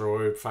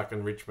destroy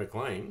fucking Rich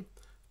Mclean.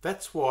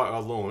 That's why I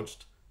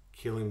launched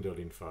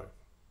killhim.info.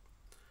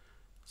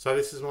 So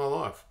this is my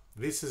life.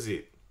 This is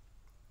it.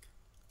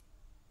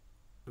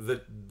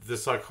 The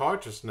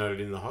psychiatrist noted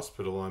in the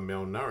hospital I'm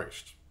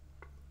malnourished.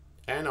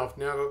 And I've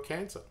now got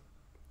cancer.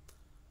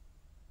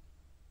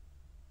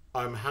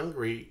 I'm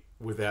hungry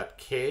without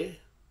care,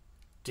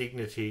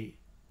 dignity,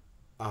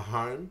 a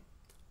home,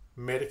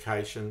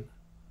 medication,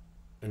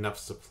 enough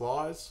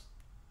supplies,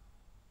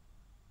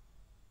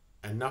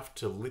 enough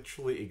to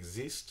literally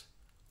exist,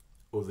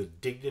 or the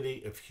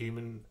dignity of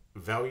human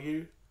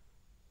value,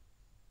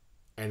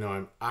 and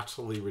I'm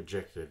utterly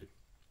rejected.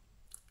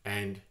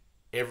 And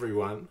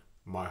everyone,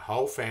 my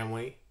whole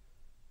family,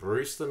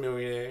 Bruce the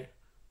millionaire,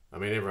 I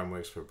mean everyone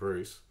works for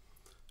Bruce,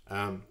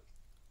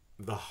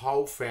 the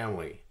whole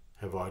family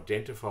have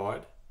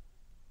identified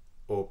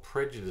or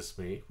prejudiced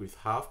me with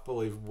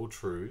half-believable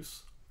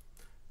truths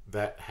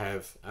that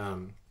have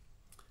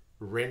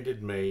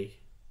rendered me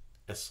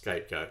a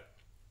scapegoat.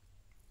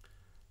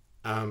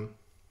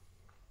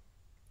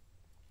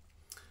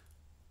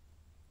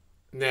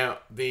 Now,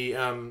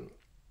 the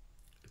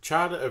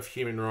Charter of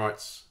Human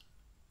Rights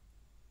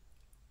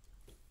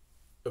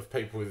of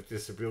People with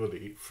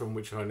Disability, from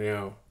which I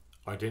now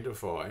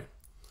identify,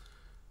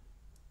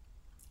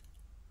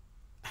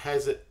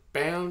 has it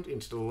bound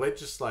into the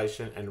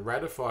legislation and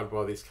ratified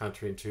by this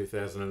country in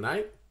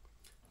 2008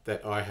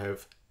 that I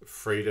have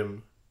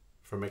freedom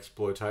from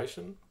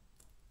exploitation,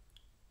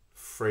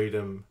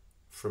 freedom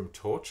from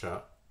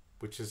torture,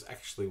 which is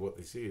actually what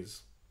this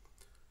is,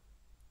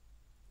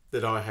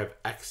 that I have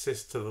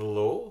access to the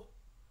law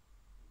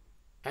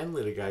and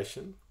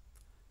litigation,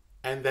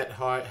 and that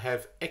I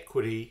have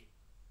equity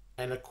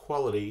and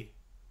equality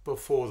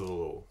before the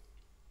law.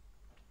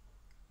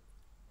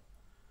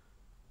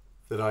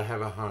 That I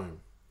have a home,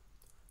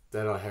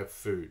 that I have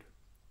food,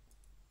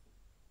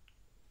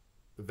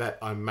 that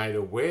I'm made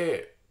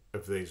aware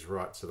of these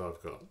rights that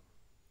I've got,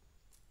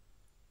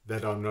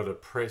 that I'm not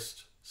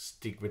oppressed,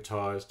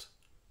 stigmatised,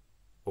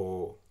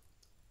 or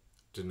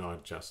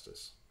denied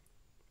justice.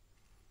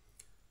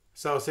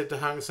 So I said to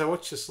Hung, so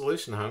what's your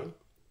solution, Hung?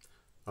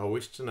 I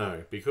wish to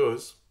know,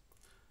 because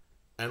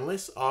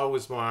unless I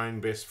was my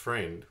own best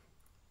friend,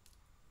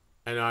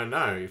 and I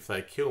know if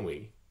they kill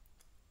me,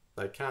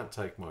 they can't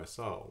take my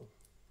soul.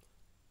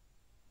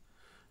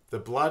 The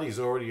blood is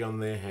already on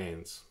their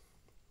hands.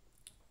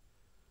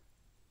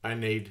 I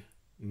need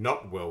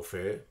not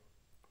welfare,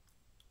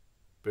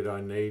 but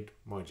I need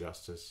my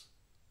justice,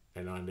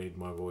 and I need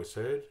my voice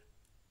heard,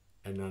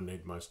 and I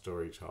need my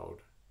story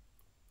told.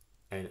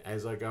 And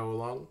as I go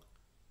along,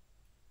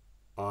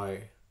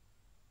 I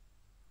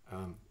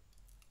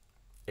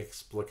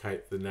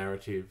explicate the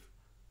narrative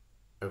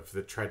of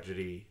the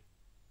tragedy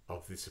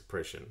of this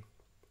oppression.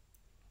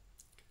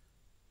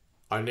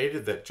 I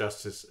needed that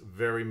justice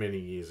very many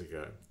years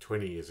ago,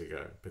 20 years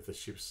ago, but the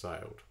ship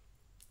sailed.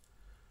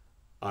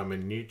 I'm a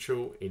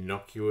neutral,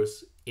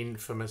 innocuous,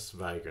 infamous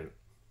vagrant.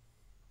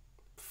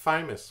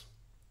 Famous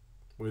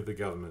with the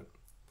government.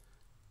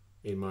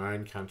 In my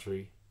own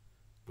country,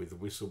 with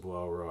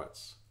whistleblower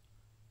rights.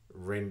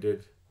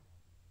 Rendered,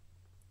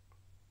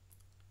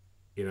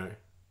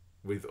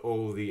 with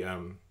all the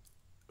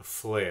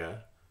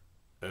flair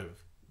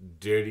of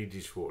dirty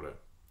dishwater.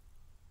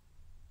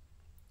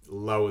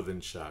 Lower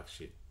than shark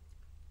shit.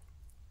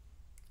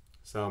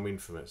 So I'm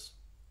infamous.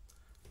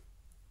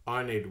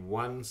 I need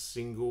one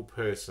single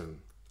person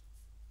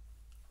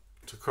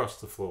to cross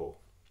the floor.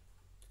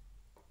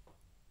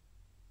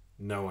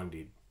 No one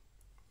did.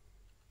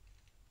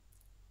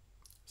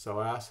 So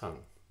I asked Hung,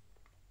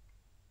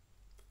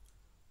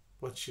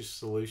 what's your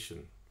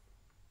solution?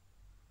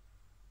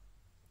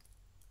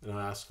 And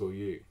I ask all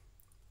you,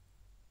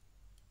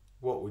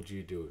 what would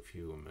you do if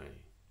you were me?